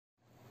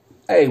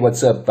Hey,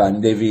 what's up? I'm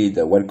David.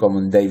 Welcome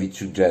on David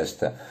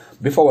Suggest.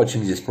 Before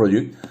watching this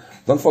product,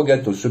 don't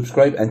forget to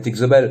subscribe and tick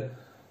the bell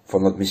for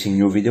not missing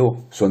new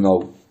video. So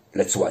now,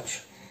 let's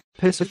watch.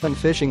 Piscifun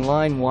Fishing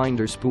Line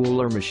Winder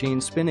Spooler Machine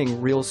Spinning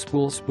Reel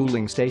Spool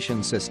Spooling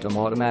Station System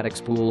Automatic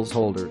Spools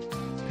Holder.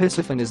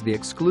 Piscifun is the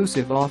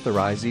exclusive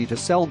authorizee to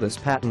sell this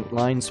patent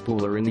line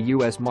spooler in the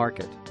US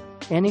market.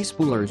 Any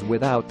spoolers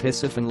without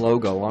Piscifun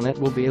logo on it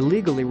will be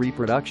illegally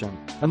reproduction,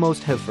 a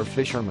must-have for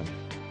fishermen.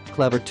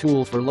 Clever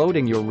tool for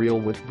loading your reel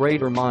with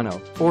braid or mono,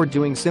 or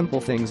doing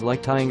simple things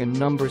like tying a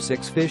number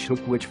 6 fish hook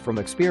which from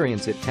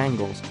experience it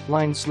tangles,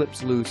 line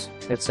slips loose,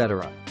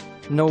 etc.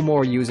 No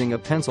more using a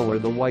pencil or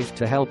the wife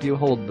to help you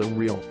hold the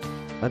reel.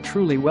 A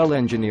truly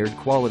well-engineered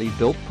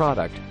quality-built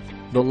product.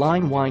 The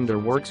line winder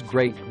works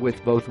great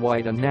with both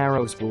wide and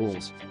narrow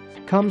spools.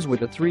 Comes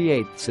with a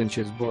 3/8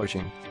 inches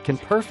bushing, can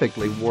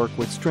perfectly work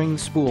with string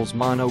spools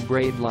mono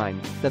braid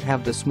line that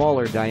have the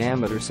smaller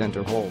diameter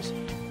center holes.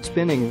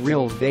 Spinning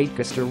reels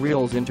Baitcaster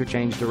Reels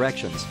Interchange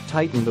Directions.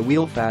 Tighten the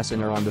wheel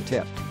fastener on the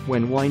tip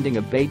when winding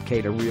a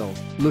baitcater reel,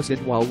 loose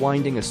it while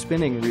winding a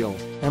spinning reel,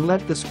 and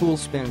let the spool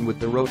spin with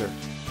the rotor.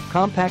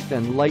 Compact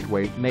and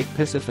lightweight make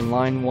Piscifun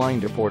line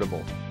winder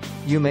portable.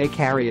 You may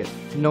carry it,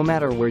 no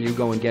matter where you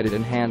go, and get it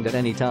in hand at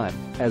any time,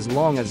 as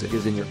long as it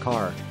is in your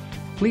car.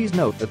 Please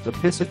note that the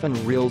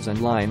Piscifun reels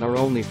and line are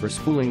only for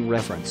spooling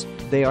reference.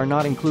 They are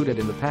not included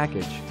in the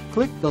package.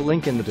 Click the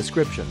link in the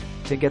description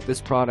to get this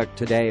product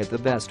today at the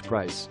best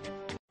price.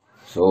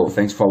 So,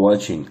 thanks for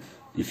watching.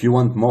 If you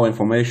want more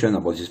information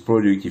about this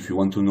product, if you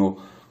want to know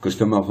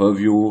customer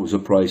review, the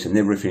price and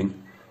everything,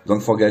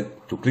 don't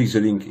forget to click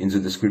the link in the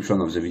description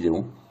of the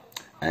video.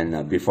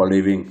 And before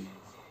leaving,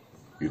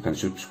 you can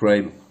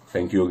subscribe.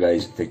 Thank you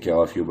guys. Take care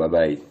of you. Bye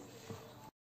bye.